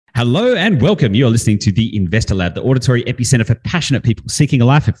Hello and welcome. You're listening to the Investor Lab, the auditory epicenter for passionate people seeking a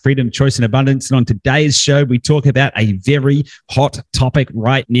life of freedom, choice, and abundance. And on today's show, we talk about a very hot topic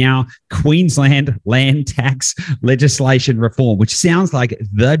right now, Queensland land tax legislation reform, which sounds like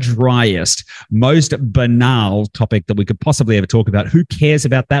the driest, most banal topic that we could possibly ever talk about. Who cares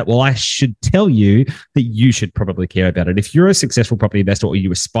about that? Well, I should tell you that you should probably care about it. If you're a successful property investor or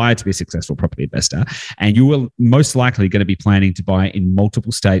you aspire to be a successful property investor, and you are most likely going to be planning to buy in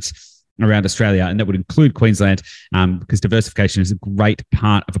multiple states around Australia, and that would include Queensland, because diversification is a great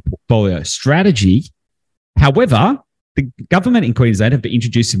part of a portfolio strategy. However, the government in Queensland have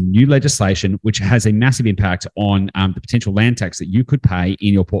introduced some new legislation which has a massive impact on the potential land tax that you could pay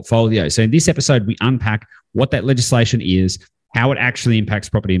in your portfolio. So in this episode, we unpack what that legislation is, how it actually impacts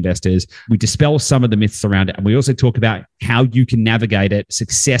property investors. We dispel some of the myths around it, and we also talk about how you can navigate it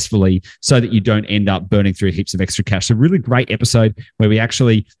successfully so that you don't end up burning through heaps of extra cash. So really great episode where we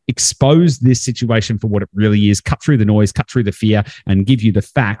actually expose this situation for what it really is, cut through the noise, cut through the fear, and give you the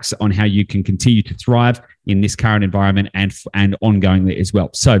facts on how you can continue to thrive in this current environment and ongoingly as well.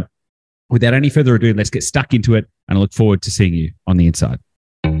 So without any further ado, let's get stuck into it, and I look forward to seeing you on the inside.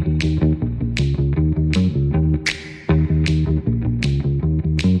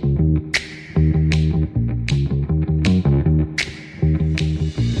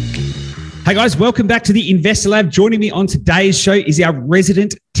 Hey guys, welcome back to the Investor Lab. Joining me on today's show is our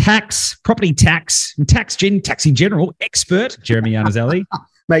resident property tax, and tax in general expert, Jeremy Iannuzzelli.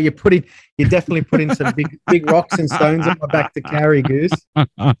 Mate, you're definitely putting some big rocks and stones on my back to carry, Goose.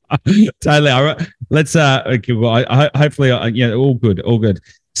 Totally. All right. Let's okay, well, hopefully, all good.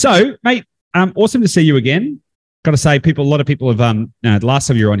 So, mate, awesome to see you again. Got to say, a lot of people have. The last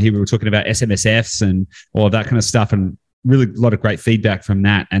time you were on here, we were talking about SMSFs and all of that kind of stuff, and really a lot of great feedback from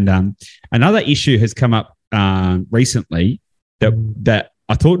that. And another issue has come up recently that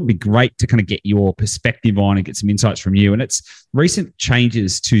I thought would be great to kind of get your perspective on and get some insights from you. And it's recent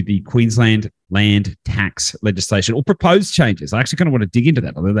changes to the Queensland land tax legislation, or proposed changes. I actually kind of want to dig into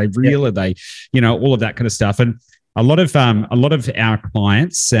that. Are they real? Are they, all of that kind of stuff? And a lot of our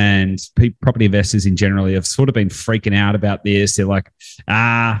clients and property investors in general have sort of been freaking out about this. They're like,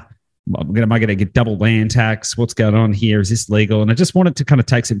 am I going to get double land tax? What's going on here? Is this legal? And I just wanted to kind of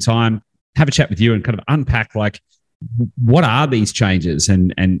take some time, have a chat with you, and kind of unpack what are these changes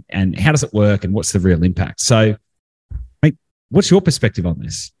and how does it work and what's the real impact? So, mate, what's your perspective on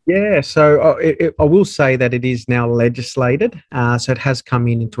this? Yeah, so I will say that it is now legislated. So it has come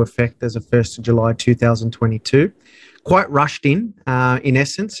into effect as of 1st of July 2022. Quite rushed in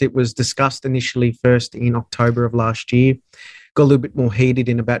essence. It was discussed initially first in October of last year. Got a little bit more heated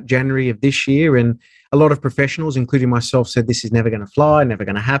in about January of this year, and a lot of professionals, including myself, said this is never going to fly, never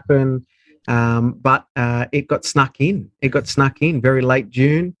going to happen. But it got snuck in. It got snuck in very late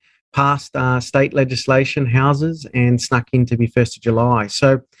June, past state legislation houses, and snuck in to be 1st of July.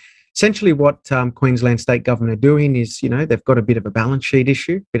 So essentially what Queensland state government are doing is, they've got a bit of a balance sheet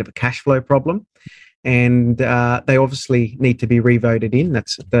issue, a bit of a cash flow problem. And they obviously need to be revoted in.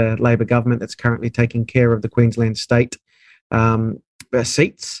 That's the Labor government that's currently taking care of the Queensland state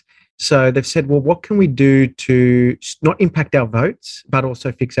seats. So they've said, well, what can we do to not impact our votes, but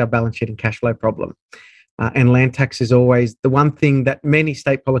also fix our balance sheet and cash flow problem? And land tax is always the one thing that many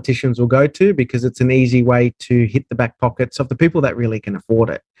state politicians will go to, because it's an easy way to hit the back pockets of the people that really can afford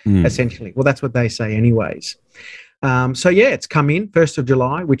it, essentially. Well, that's what they say anyways. It's come in 1st of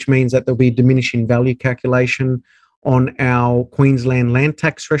July, which means that there'll be diminishing value calculation on our Queensland land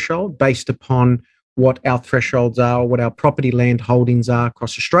tax threshold based upon what our thresholds are, or what our property land holdings are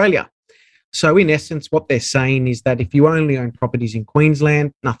across Australia. So in essence, what they're saying is that if you only own properties in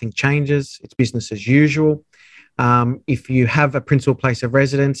Queensland, nothing changes. It's business as usual. If you have a principal place of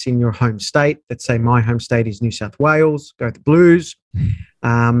residence in your home state, let's say my home state is New South Wales, go the Blues,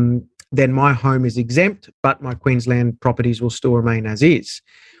 then my home is exempt, but my Queensland properties will still remain as is.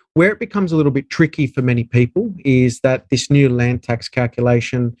 Where it becomes a little bit tricky for many people is that this new land tax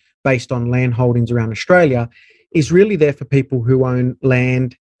calculation based on land holdings around Australia is really there for people who own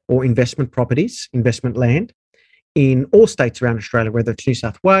land or investment properties, investment land, in all states around Australia, whether it's New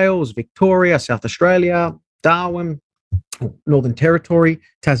South Wales, Victoria, South Australia, Darwin, Northern Territory,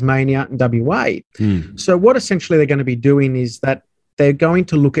 Tasmania, and WA. So what essentially they're going to be doing is that they're going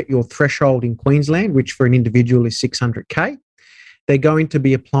to look at your threshold in Queensland, which for an individual is 600K. They're going to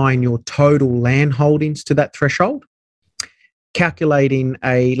be applying your total land holdings to that threshold, calculating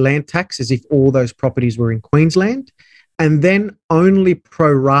a land tax as if all those properties were in Queensland, and then only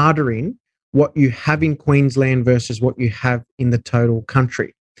pro-ratering what you have in Queensland versus what you have in the total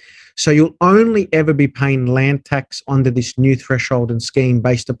country. So you'll only ever be paying land tax under this new threshold and scheme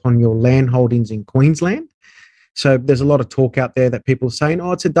based upon your land holdings in Queensland. So there's a lot of talk out there that people are saying,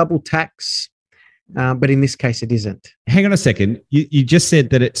 oh, it's a double tax. But in this case, it isn't. Hang on a second. You just said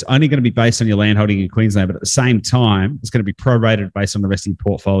that it's only going to be based on your land holding in Queensland, but at the same time, it's going to be prorated based on the rest of your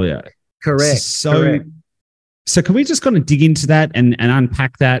portfolio. Correct. So can we just kind of dig into that and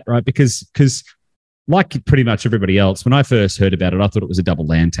unpack that, right? Because like pretty much everybody else, when I first heard about it, I thought it was a double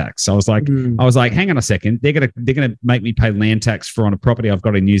land tax. So I was like, hang on a second. They're gonna make me pay land tax for on a property I've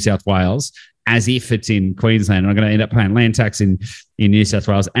got in New South Wales as if it's in Queensland. And I'm going to end up paying land tax in New South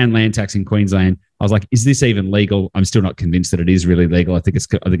Wales and land tax in Queensland. I was like, is this even legal? I'm still not convinced that it is really legal. I think it's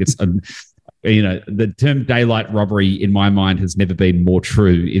the term daylight robbery in my mind has never been more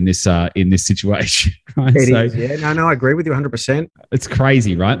true in this situation. Right? It is, yeah. No, I agree with you 100%. It's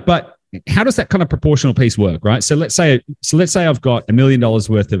crazy, right? But how does that kind of proportional piece work, right? So let's say I've got $1 million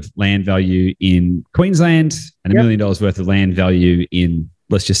worth of land value in Queensland and $1 million worth of land value in,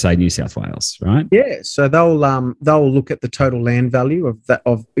 let's just say, New South Wales, right? Yeah. So they'll look at the total land value of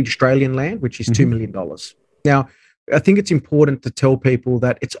Australian land, which is $2 million. Now, I think it's important to tell people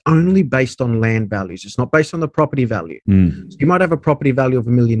that it's only based on land values. It's not based on the property value. So you might have a property value of $1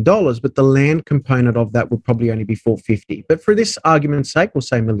 million, but the land component of that would probably only be $450,000. But for this argument's sake, we'll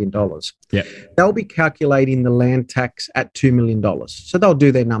say $1 million. Yeah. They'll be calculating the land tax at $2 million. So they'll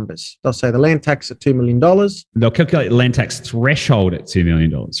do their numbers. They'll say the land tax at $2 million. They'll calculate the land tax threshold at $2 million,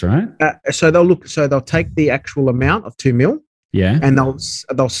 right? So they'll take the actual amount of $2 million. Yeah. And they'll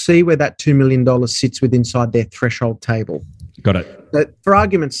see where that $2 million sits inside their threshold table. Got it. But for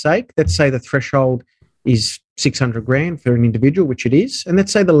argument's sake, let's say the threshold is $600,000 for an individual, which it is. And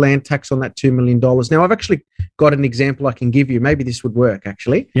let's say the land tax on that $2 million. Now, I've actually got an example I can give you. Maybe this would work,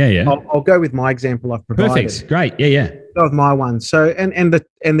 actually. Yeah. I'll go with my example I've provided. Perfect. Great. Yeah. Go with my one. So, and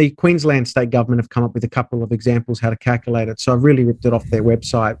the Queensland state government have come up with a couple of examples how to calculate it. So I've really ripped it off their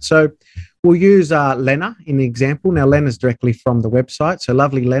website. So we'll use Lena in the example. Now, Lena's directly from the website. So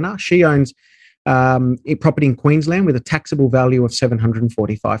lovely Lena. She owns a property in Queensland with a taxable value of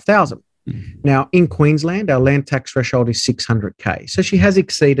 $745,000. Now, in Queensland, our land tax threshold is $600,000. So she has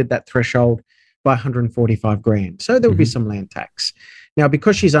exceeded that threshold by $145,000. So there will be some land tax. Now,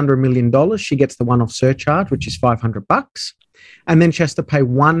 because she's under $1 million, she gets the one-off surcharge, which is $500, and then she has to pay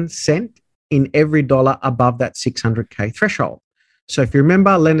 1 cent in every dollar above that $600,000 threshold. So if you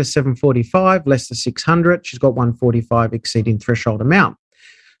remember, Lena's $745, less than $600, she's got $145 exceeding threshold amount.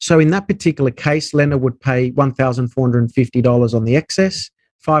 So in that particular case, Lena would pay $1,450 on the excess,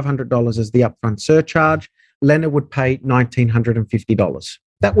 $500 as the upfront surcharge. Lena would pay $1,950.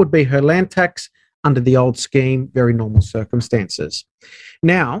 That would be her land tax under the old scheme, very normal circumstances.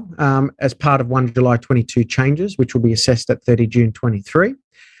 Now, as part of 1 July 22 changes, which will be assessed at 30 June 23,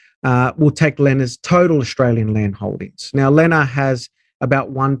 we'll take Lena's total Australian land holdings. Now, Lena has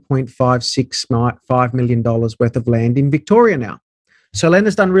about $1.565 million worth of land in Victoria now. So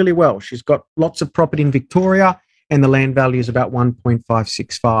Lena's done really well. She's got lots of property in Victoria, and the land value is about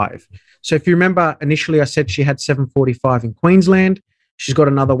 1.565. So if you remember, initially I said she had 745 in Queensland. She's got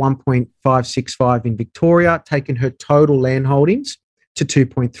another 1.565 in Victoria, taking her total land holdings to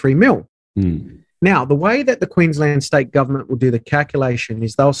 2.3 mil. Now, the way that the Queensland state government will do the calculation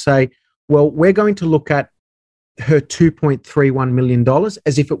is they'll say, well, we're going to look at her $2.31 million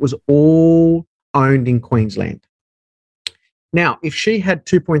as if it was all owned in Queensland. Now, if she had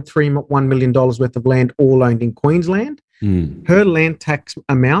 $2.31 million worth of land all owned in Queensland, her land tax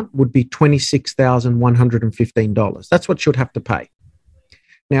amount would be $26,115. That's what she would have to pay.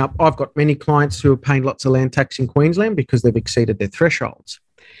 Now, I've got many clients who are paying lots of land tax in Queensland because they've exceeded their thresholds.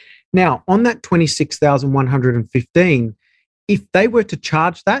 Now, on that $26,115, if they were to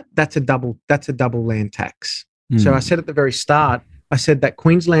charge that, that's a double land tax. So I said at the very start, I said that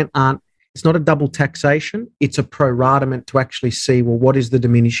Queensland it's not a double taxation, it's a proratement to actually see, well, what is the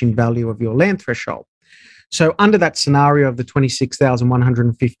diminishing value of your land threshold? So under that scenario of the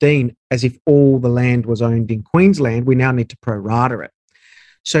 26,115, as if all the land was owned in Queensland, we now need to prorata it.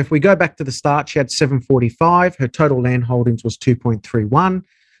 So if we go back to the start, she had 745, her total land holdings was 2.31.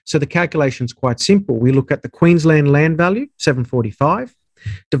 So the calculation's quite simple. We look at the Queensland land value, 745,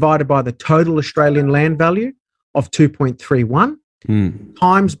 divided by the total Australian land value of 2.31,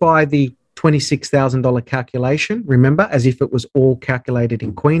 times by the $26,000 calculation, remember, as if it was all calculated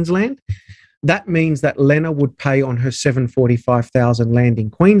in Queensland. That means that Lena would pay on her $745,000 land in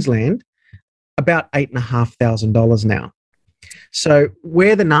Queensland about $8,500 now. So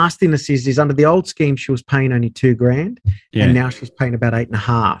where the nastiness is under the old scheme, she was paying only $2,000, and now she's paying about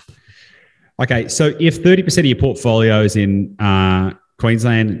 $8,500. Okay, so if 30% of your portfolio is in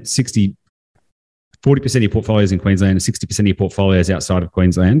Queensland, 40% of your portfolios in Queensland and 60% of your portfolios outside of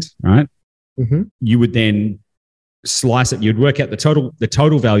Queensland, right? Mm-hmm. You would then slice it. You'd work out the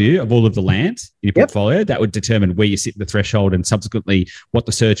total value of all of the land in your portfolio. That would determine where you sit in the threshold and subsequently what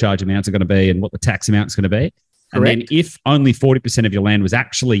the surcharge amounts are going to be and what the tax amount is going to be. Correct. And then if only 40% of your land was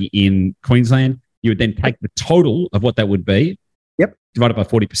actually in Queensland, you would then take the total of what that would be, divided by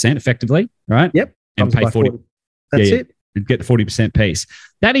 40% effectively, right? Yep. And pay 40. That's it. And get the 40% piece.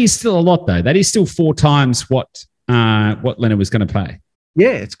 That is still a lot, though. That is still 4 times what Leonard was going to pay. Yeah,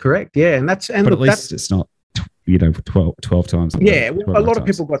 it's correct. Yeah, but at least it's not 12 times. Yeah, a lot of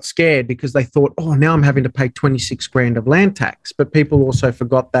people got scared because they thought, oh, now I'm having to pay 26 grand of land tax. But people also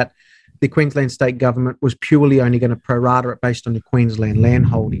forgot that the Queensland state government was purely only going to prorata it based on your Queensland land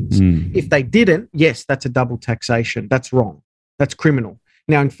holdings. If they didn't, yes, that's a double taxation. That's wrong. That's criminal.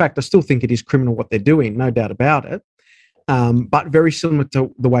 Now, in fact, I still think it is criminal what they're doing, no doubt about it. But very similar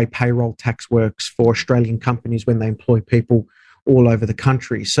to the way payroll tax works for Australian companies when they employ people all over the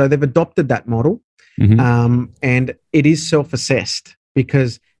country. So they've adopted that model, and it is self-assessed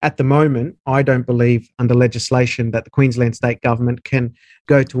because at the moment, I don't believe under legislation that the Queensland state government can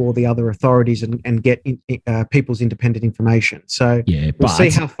go to all the other authorities and get people's independent information. So we'll see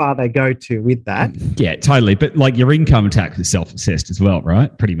how far they go to with that. Yeah, totally. But like your income tax is self-assessed as well,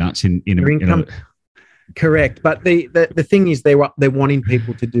 right? Pretty much in income. Correct. But the thing is they're wanting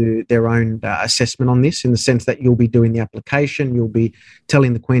people to do their own assessment on this in the sense that you'll be doing the application, you'll be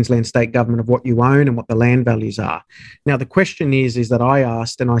telling the Queensland state government of what you own and what the land values are. Now, the question is that I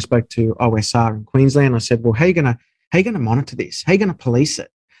asked and I spoke to OSR in Queensland. I said, well, how are you going to monitor this? How are you going to police it?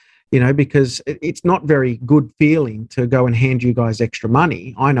 You know, because it's not very good feeling to go and hand you guys extra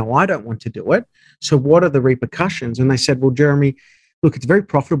money. I know I don't want to do it. So what are the repercussions? And they said, well, Jeremy, look, it's very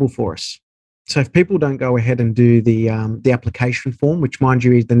profitable for us. So if people don't go ahead and do the application form, which mind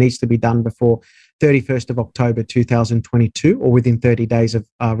you needs to be done before 31st of October 2022 or within 30 days of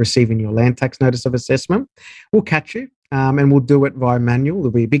receiving your land tax notice of assessment, we'll catch you and we'll do it via manual.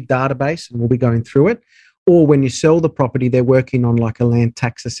 There'll be a big database and we'll be going through it. Or when you sell the property, they're working on like a land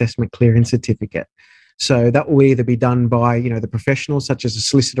tax assessment clearance certificate. So that will either be done by, the professionals such as a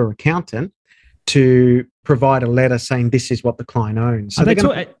solicitor or accountant to provide a letter saying this is what the client owns. So are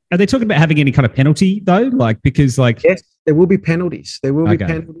they talking about having any kind of penalty though? Yes, there will be penalties. There will be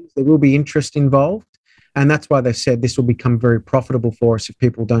penalties. There will be interest involved. And that's why they said this will become very profitable for us if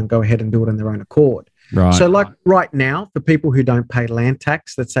people don't go ahead and do it on their own accord. Right. So like right now, for people who don't pay land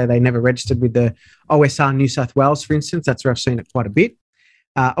tax, let's say they never registered with the OSR New South Wales, for instance, that's where I've seen it quite a bit.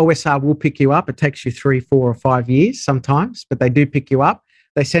 OSR will pick you up. It takes you 3, 4 or 5 years sometimes, but they do pick you up.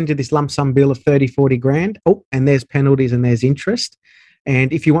 They send you this lump sum bill of 30, 40 grand. Oh, and there's penalties and there's interest.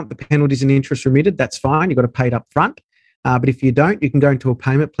 And if you want the penalties and interest remitted, that's fine. You've got to pay it up front. But if you don't, you can go into a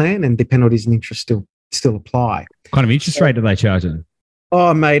payment plan and the penalties and interest still apply. What kind of interest rate are they charging?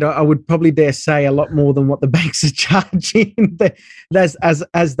 Oh, mate, I would probably dare say a lot more than what the banks are charging.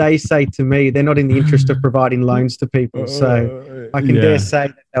 As they say to me, they're not in the interest of providing loans to people. So I can dare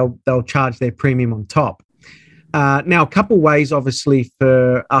say that they'll charge their premium on top. Now, a couple of ways, obviously,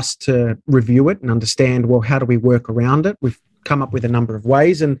 for us to review it and understand, well, how do we work around it? We've come up with a number of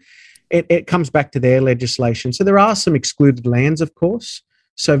ways, and it comes back to their legislation. So there are some excluded lands, of course.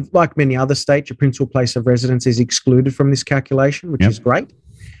 So like many other states, your principal place of residence is excluded from this calculation, which is great.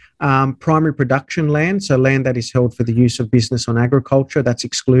 Primary production land, so land that is held for the use of business on agriculture, that's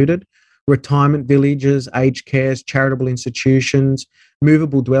excluded. Retirement villages, aged cares, charitable institutions,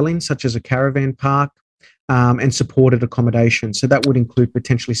 movable dwellings such as a caravan park, and supported accommodation. So that would include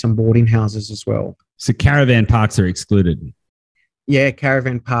potentially some boarding houses as well. So caravan parks are excluded. Yeah,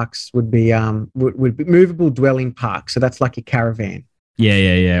 caravan parks would be movable dwelling parks. So that's like a caravan.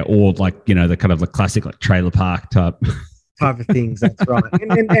 Yeah. Or like, the kind of the classic like trailer park type of things. That's right.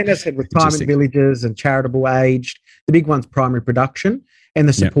 And as I said, retirement villages and charitable aged, the big one's primary production and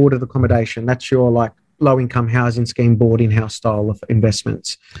the supported accommodation. That's your like low-income housing scheme, boarding house style of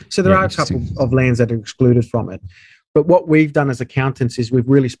investments. So there are a couple of lands that are excluded from it. But what we've done as accountants is we've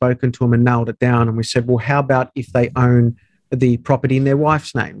really spoken to them and nailed it down. And we said, well, how about if they own the property in their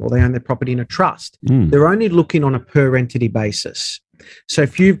wife's name or they own their property in a trust? They're only looking on a per entity basis. So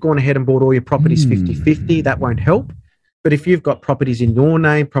if you've gone ahead and bought all your properties 50-50, that won't help. But if you've got properties in your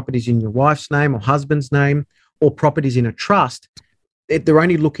name, properties in your wife's name or husband's name, or properties in a trust, they're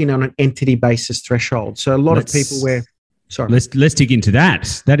only looking on an entity basis threshold. So a lot of people where, let's dig into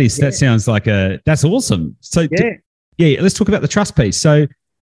that. That sounds like that's awesome. So let's talk about the trust piece. So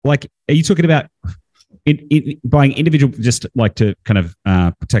like, are you talking about buying individual, just like to kind of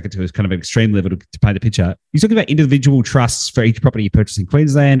take it to a kind of an extreme level to paint the picture. You're talking about individual trusts for each property you purchase in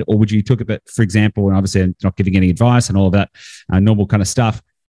Queensland, or would you talk about, for example, and obviously I'm not giving any advice and all of that normal kind of stuff,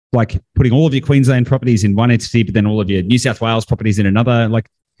 like putting all of your Queensland properties in one entity, but then all of your New South Wales properties in another? Like,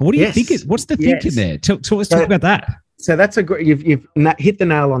 what do you think what's the thinking there? Let's talk about that. So that's a great, you've hit the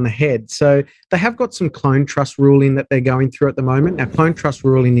nail on the head. So they have got some clone trust ruling that they're going through at the moment. Now, clone trust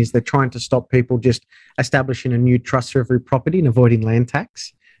ruling is they're trying to stop people just establishing a new trust for every property and avoiding land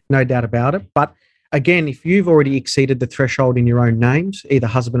tax. No doubt about it. But again, if you've already exceeded the threshold in your own names, either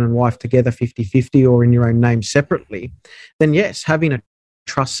husband and wife together 50-50 or in your own name separately, then yes, having a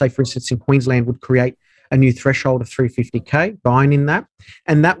trust, say for instance in Queensland, would create a new threshold of 350K, buying in that.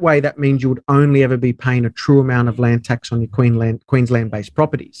 And that way, that means you would only ever be paying a true amount of land tax on your Queensland-based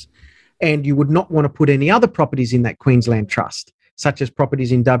properties. And you would not want to put any other properties in that Queensland trust, such as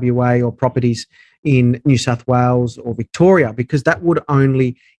properties in WA or properties in New South Wales or Victoria, because that would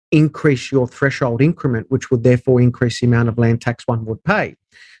only increase your threshold increment, which would therefore increase the amount of land tax one would pay.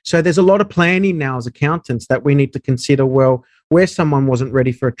 So there's a lot of planning now as accountants that we need to consider, well, where someone wasn't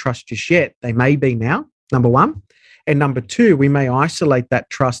ready for a trust just yet, they may be now. Number one. And number two, we may isolate that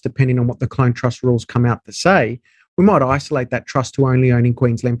trust depending on what the clone trust rules come out to say. We might isolate that trust to only owning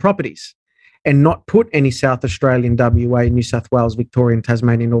Queensland properties and not put any South Australian, WA, New South Wales, Victorian,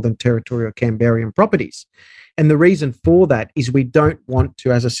 Tasmanian, Northern Territory or Canberrian properties. And the reason for that is we don't want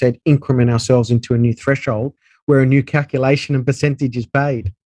to, as I said, increment ourselves into a new threshold where a new calculation and percentage is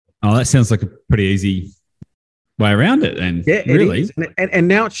paid. Oh, that sounds like a pretty easy way around it then. Yeah, really. And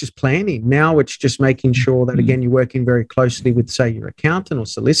now it's just planning. Now it's just making sure that, again, you're working very closely with, say, your accountant or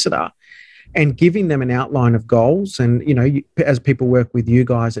solicitor and giving them an outline of goals. And, you know, as people work with you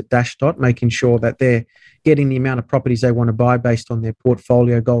guys at Dashdot, making sure that they're getting the amount of properties they want to buy based on their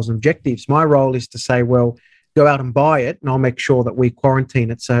portfolio goals and objectives. My role is to say, well, go out and buy it, and I'll make sure that we quarantine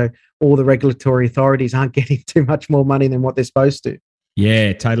it so all the regulatory authorities aren't getting too much more money than what they're supposed to.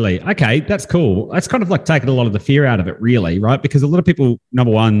 Yeah, totally. Okay, that's cool. That's kind of like taking a lot of the fear out of it, really, right? Because a lot of people,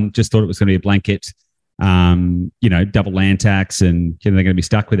 number one, just thought it was going to be a blanket, double land tax, and they're going to be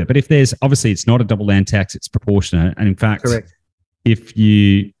stuck with it. But if there's, obviously, it's not a double land tax, it's proportionate. And in fact, correct, if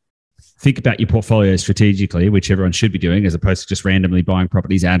you think about your portfolio strategically, which everyone should be doing, as opposed to just randomly buying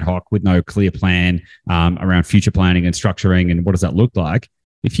properties ad hoc with no clear plan around future planning and structuring and what does that look like,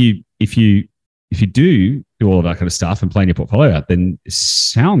 if you do all of that kind of stuff and plan your portfolio out, then it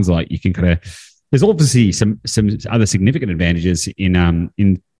sounds like you can kind of, there's obviously some other significant advantages in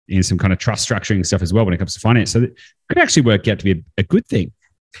some kind of trust structuring stuff as well when it comes to finance. So it could actually work out to be a good thing.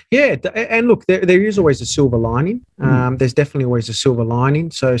 Yeah. And look, there is always a silver lining. There's definitely always a silver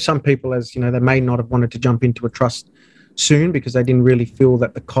lining. So some people, as you know, they may not have wanted to jump into a trust soon because they didn't really feel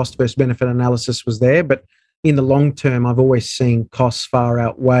that the cost versus benefit analysis was there. But in the long term, I've always seen costs far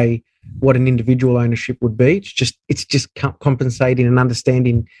outweigh what an individual ownership would be. It's just compensating and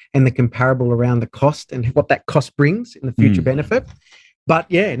understanding and the comparable around the cost and what that cost brings in the future benefit. But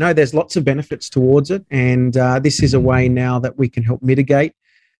yeah, no, there's lots of benefits towards it. And this is a way now that we can help mitigate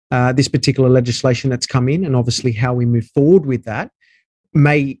this particular legislation that's come in, and obviously how we move forward with that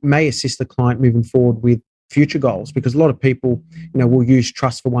may assist the client moving forward with future goals, because a lot of people, will use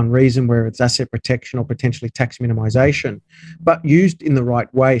trust for one reason, where it's asset protection or potentially tax minimization. But used in the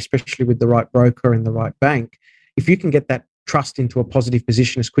right way, especially with the right broker and the right bank, if you can get that trust into a positive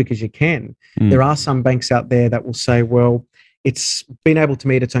position as quick as you can, there are some banks out there that will say, well, it's been able to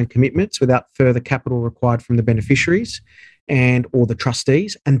meet its own commitments without further capital required from the beneficiaries or the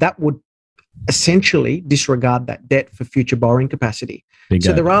trustees, and that would essentially disregard that debt for future borrowing capacity.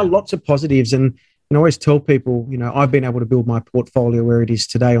 So there are lots of positives, and I always tell people, I've been able to build my portfolio where it is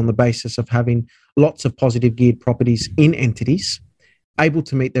today on the basis of having lots of positive geared properties in entities, able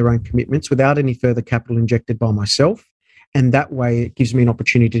to meet their own commitments without any further capital injected by myself. And that way it gives me an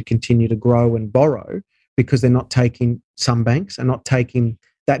opportunity to continue to grow and borrow, because they're not taking, some banks are not taking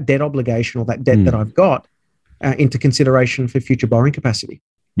that debt obligation or that debt that I've got into consideration for future borrowing capacity.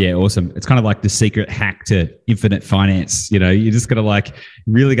 Yeah, awesome. It's kind of like the secret hack to infinite finance. You just got to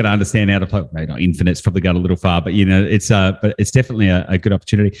really got to understand how to play. Maybe not infinite, it's probably gone a little far, but but it's definitely a good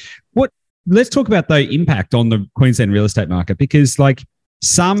opportunity. Let's talk about the impact on the Queensland real estate market, because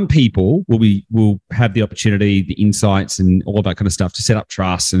some people will have the opportunity, the insights and all that kind of stuff to set up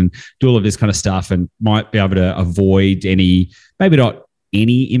trusts and do all of this kind of stuff, and might be able to avoid maybe not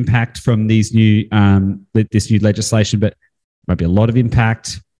any impact from these new this new legislation, but might be a lot of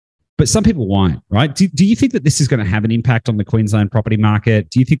impact. but some people won't, right? Do you think that this is going to have an impact on the Queensland property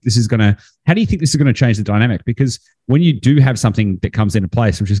market? Do you think this is going to, how do you think this is going to change the dynamic? Because when you do have something that comes into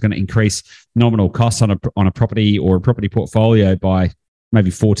place, which is going to increase nominal costs on a property or a property portfolio by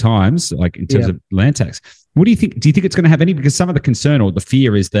maybe 4 times, like in terms of land tax, what do you think? Do you think it's going to have any? Because some of the concern or the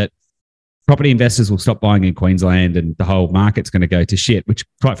fear is that property investors will stop buying in Queensland and the whole market's going to go to shit, which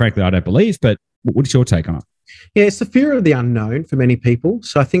quite frankly, I don't believe. But what's your take on it? Yeah, it's the fear of the unknown for many people.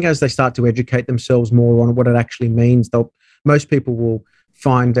 So I think as they start to educate themselves more on what it actually means, most people will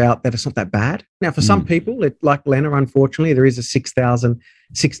find out that it's not that bad. Now, for some people, like Lena, unfortunately, there is a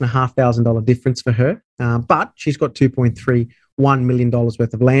 $6,500 difference for her, but she's got $2.31 million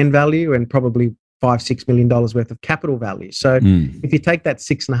worth of land value and probably $5-6 million worth of capital value. So if you take that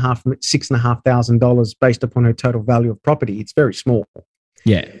 $6,500 based upon her total value of property, it's very small.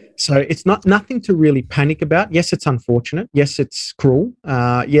 Yeah. So it's nothing to really panic about. Yes, it's unfortunate. Yes, it's cruel.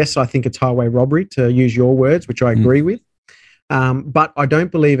 Yes, I think it's highway robbery, to use your words, which I agree with. But I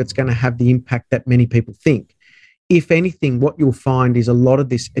don't believe it's going to have the impact that many people think. If anything, what you'll find is a lot of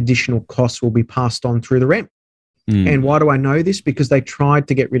this additional costs will be passed on through the rent. And why do I know this? Because they tried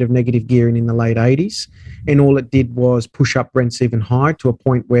to get rid of negative gearing in the late 80s, and all it did was push up rents even higher to a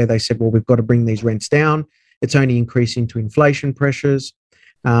point where they said, well, we've got to bring these rents down. It's only increasing to inflation pressures.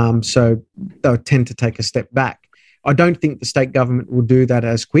 So they'll tend to take a step back. I don't think the state government will do that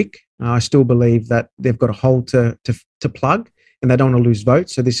as quick. I still believe that they've got a hole to plug and they don't want to lose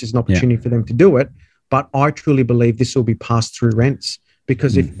votes. So this is an opportunity for them to do it. But I truly believe this will be passed through rents,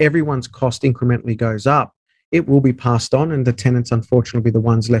 because if everyone's cost incrementally goes up, it will be passed on, and the tenants, unfortunately, will be the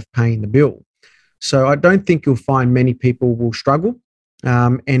ones left paying the bill. So I don't think you'll find many people will struggle.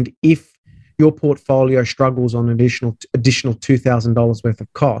 And if your portfolio struggles on additional $2,000 worth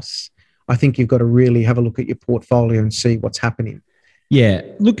of costs, I think you've got to really have a look at your portfolio and see what's happening. Yeah.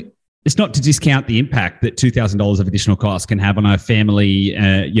 Look, it's not to discount the impact that $2,000 of additional costs can have on a family,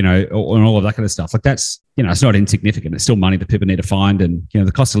 and all of that kind of stuff. Like that's, it's not insignificant. It's still money that people need to find, and,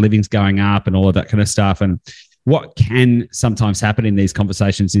 the cost of living's going up and all of that kind of stuff. And what can sometimes happen in these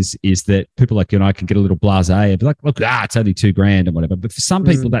conversations is that people like you and I can get a little blasé and be like, look, it's only $2,000 or whatever. But for some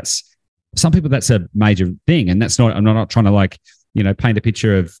people, that's a major thing. And that's not, I'm not trying to paint a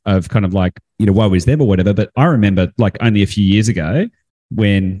picture of kind of like, woe is them or whatever. But I remember only a few years ago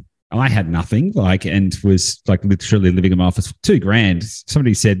when I had nothing, and was literally living in my office for $2,000.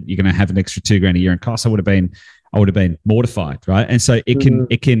 Somebody said you're going to have an extra $2,000 a year in costs. I would have been mortified, right? And so it can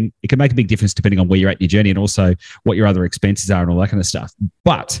make a big difference depending on where you're at in your journey, and also what your other expenses are and all that kind of stuff.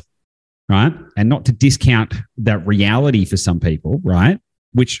 But right, and not to discount that reality for some people, right?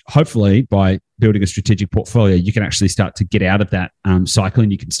 Which hopefully by building a strategic portfolio, you can actually start to get out of that cycle,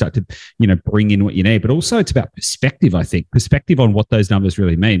 and you can start to, bring in what you need. But also it's about perspective, I think, perspective on what those numbers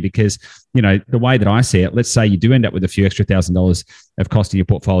really mean. Because, the way that I see it, let's say you do end up with a few extra $1,000 of cost in your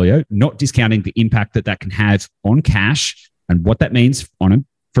portfolio, not discounting the impact that can have on cash and what that means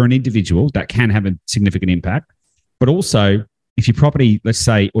for an individual, that can have a significant impact. But also, if your property, let's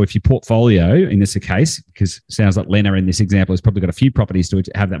say, or if your portfolio, in this case, because it sounds like Lena in this example has probably got a few properties to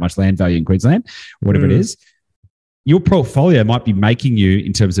have that much land value in Queensland, or whatever it is, your portfolio might be making you,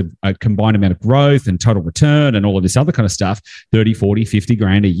 in terms of a combined amount of growth and total return and all of this other kind of stuff, 30, 40, 50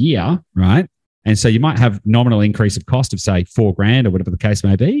 grand a year, right? And so you might have nominal increase of cost of, say, $4,000 or whatever the case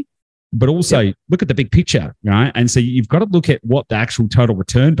may be. But also look at the big picture, right? And so you've got to look at what the actual total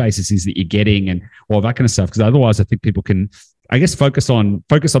return basis is that you're getting and all that kind of stuff. Because otherwise, I think people can, I guess, focus on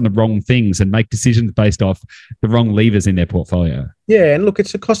the wrong things and make decisions based off the wrong levers in their portfolio. Yeah, and look,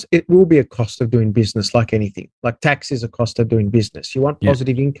 it's a cost. It will be a cost of doing business, like anything. Like tax is a cost of doing business. You want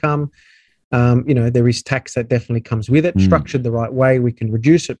positive income. There is tax that definitely comes with it. Structured the right way, we can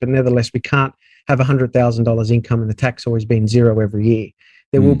reduce it, but nevertheless, we can't have $100,000 income and the tax always being zero every year.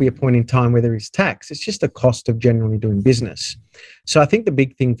 There will be a point in time where there is tax. It's just a cost of generally doing business. So I think the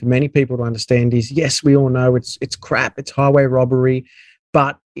big thing for many people to understand is, yes, we all know it's crap, it's highway robbery,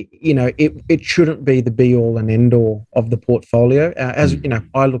 but it shouldn't be the be all and end all of the portfolio.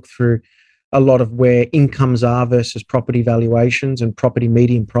 I look through a lot of where incomes are versus property valuations and property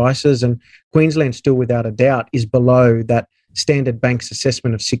median prices, and Queensland still, without a doubt, is below that standard bank's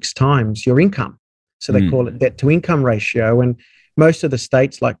assessment of 6 times your income. So they call it debt to income ratio, and most of the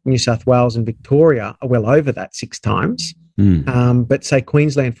states like New South Wales and Victoria are well over that 6 times. But say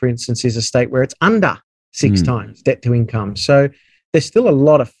Queensland, for instance, is a state where it's under 6 times debt to income. So there's still a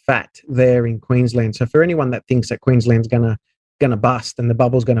lot of fat there in Queensland. So for anyone that thinks that Queensland's going to bust and the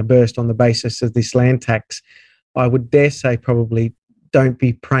bubble's going to burst on the basis of this land tax, I would dare say probably don't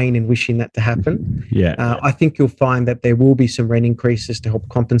be praying and wishing that to happen. Yeah. I think you'll find that there will be some rent increases to help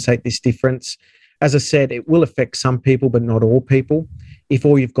compensate this difference. As I said, it will affect some people, but not all people. If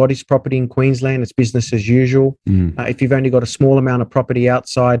all you've got is property in Queensland, it's business as usual. If you've only got a small amount of property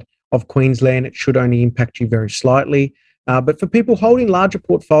outside of Queensland, it should only impact you very slightly. But for people holding larger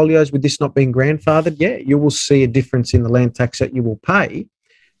portfolios with this not being grandfathered, yeah, you will see a difference in the land tax that you will pay.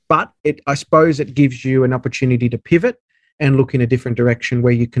 But I suppose it gives you an opportunity to pivot and look in a different direction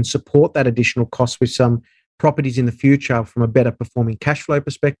where you can support that additional cost with some properties in the future from a better performing cash flow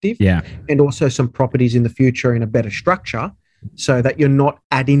perspective. Yeah. And also some properties in the future in a better structure so that you're not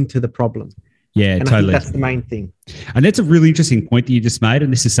adding to the problem. Yeah, and totally. I think that's the main thing. And that's a really interesting point that you just made.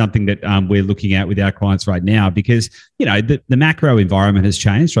 And this is something that we're looking at with our clients right now because, you know, the macro environment has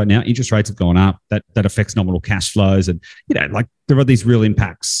changed right now. Interest rates have gone up. That affects nominal cash flows. And, you know, like there are these real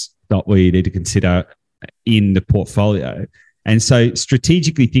impacts that we need to consider in the portfolio. And so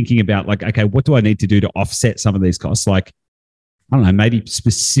strategically thinking about like, okay, what do I need to do to offset some of these costs? Like, I don't know, maybe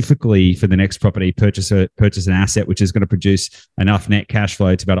specifically for the next property, purchase an asset which is going to produce enough net cash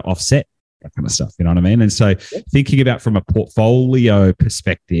flow to be able to offset that kind of stuff. You know what I mean? And so thinking about from a portfolio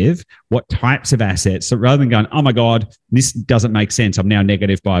perspective, what types of assets, so rather than going, oh my God, this doesn't make sense, I'm now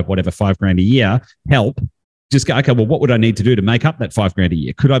negative by whatever, $5,000 a year, help. Just go, okay, well, what would I need to do to make up that $5,000 a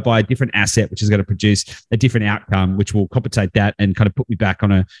year? Could I buy a different asset, which is going to produce a different outcome, which will compensate that and kind of put me back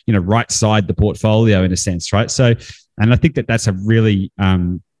on a, you know, right side the portfolio in a sense, right? So, and I think that that's a really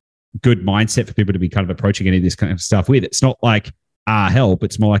good mindset for people to be kind of approaching any of this kind of stuff with. It's not like, help.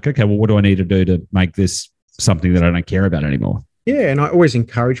 It's more like, okay, well, what do I need to do to make this something that I don't care about anymore? Yeah, and I always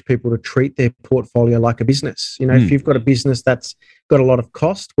encourage people to treat their portfolio like a business. You know, if you've got a business that's got a lot of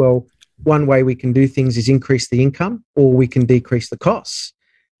cost, well, one way we can do things is increase the income or we can decrease the costs.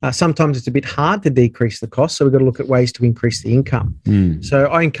 Sometimes it's a bit hard to decrease the cost, so we've got to look at ways to increase the income. So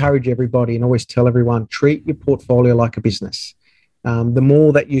I encourage everybody and always tell everyone, treat your portfolio like a business. The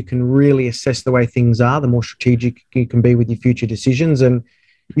more that you can really assess the way things are, the more strategic you can be with your future decisions and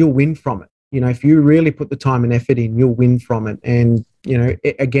you'll win from it. You know, if you really put the time and effort in, you'll win from it. And, you know,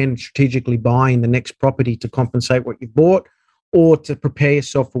 again, strategically buying the next property to compensate what you've bought or to prepare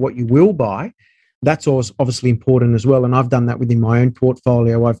yourself for what you will buy, that's always obviously important as well. And I've done that within my own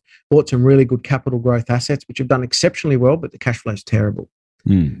portfolio. I've bought some really good capital growth assets, which have done exceptionally well, but the cash flow is terrible.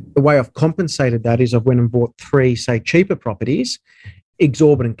 The way I've compensated that is I've went and bought 3, say, cheaper properties,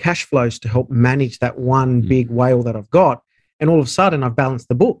 exorbitant cash flows to help manage that one big whale that I've got. And all of a sudden, I've balanced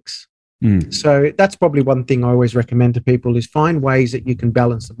the books. So that's probably one thing I always recommend to people is find ways that you can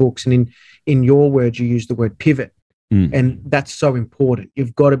balance the books. And in your words, you use the word pivot. And that's so important.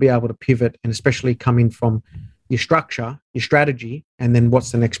 You've got to be able to pivot, and especially coming from your structure, your strategy, and then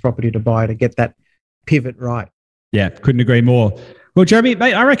what's the next property to buy to get that pivot right. Yeah, couldn't agree more. Well, Jeremy,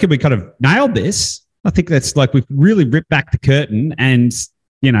 mate, I reckon we kind of nailed this. I think that's like we've really ripped back the curtain and,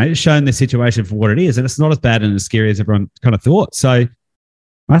 you know, shown the situation for what it is. And it's not as bad and as scary as everyone kind of thought. So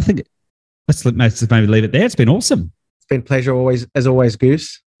I think let's maybe leave it there. It's been awesome. It's been a pleasure as always,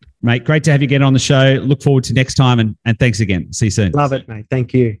 Goose. Mate, great to have you again on the show. Look forward to next time and thanks again. See you soon. Love it, mate.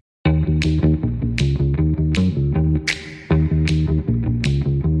 Thank you.